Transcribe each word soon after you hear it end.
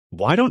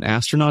Why don't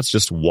astronauts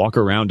just walk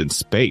around in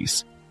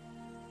space?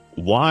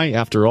 Why,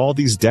 after all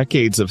these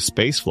decades of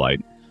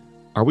spaceflight,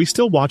 are we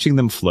still watching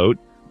them float,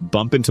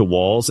 bump into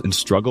walls, and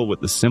struggle with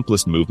the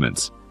simplest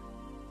movements?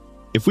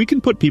 If we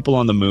can put people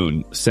on the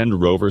moon,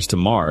 send rovers to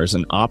Mars,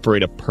 and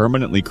operate a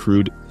permanently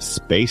crewed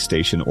space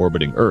station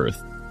orbiting Earth,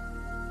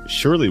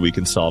 surely we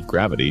can solve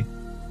gravity,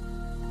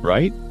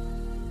 right?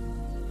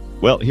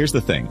 Well, here's the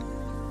thing.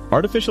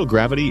 Artificial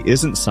gravity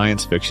isn't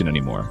science fiction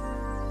anymore.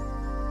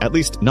 At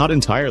least, not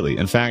entirely.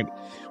 In fact,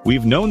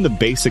 we've known the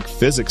basic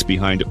physics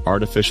behind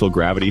artificial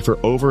gravity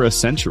for over a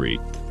century.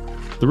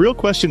 The real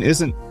question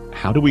isn't,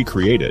 how do we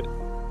create it?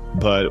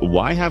 But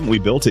why haven't we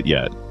built it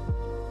yet?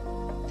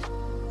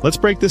 Let's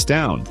break this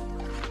down.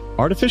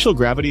 Artificial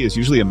gravity is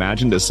usually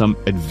imagined as some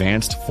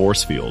advanced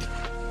force field.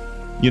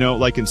 You know,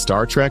 like in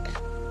Star Trek,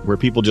 where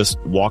people just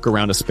walk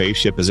around a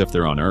spaceship as if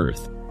they're on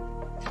Earth.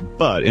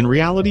 But in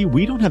reality,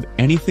 we don't have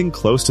anything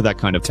close to that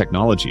kind of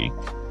technology.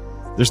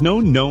 There's no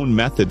known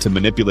method to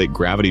manipulate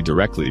gravity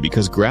directly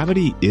because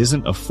gravity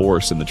isn't a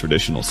force in the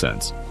traditional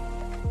sense.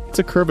 It's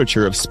a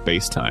curvature of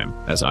space-time,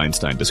 as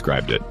Einstein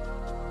described it.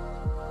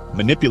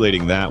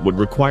 Manipulating that would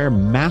require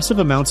massive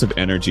amounts of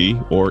energy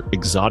or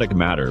exotic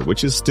matter,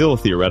 which is still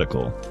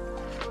theoretical.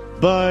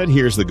 But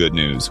here's the good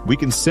news. We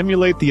can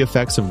simulate the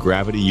effects of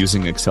gravity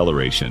using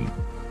acceleration.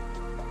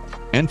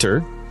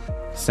 Enter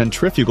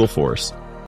centrifugal force.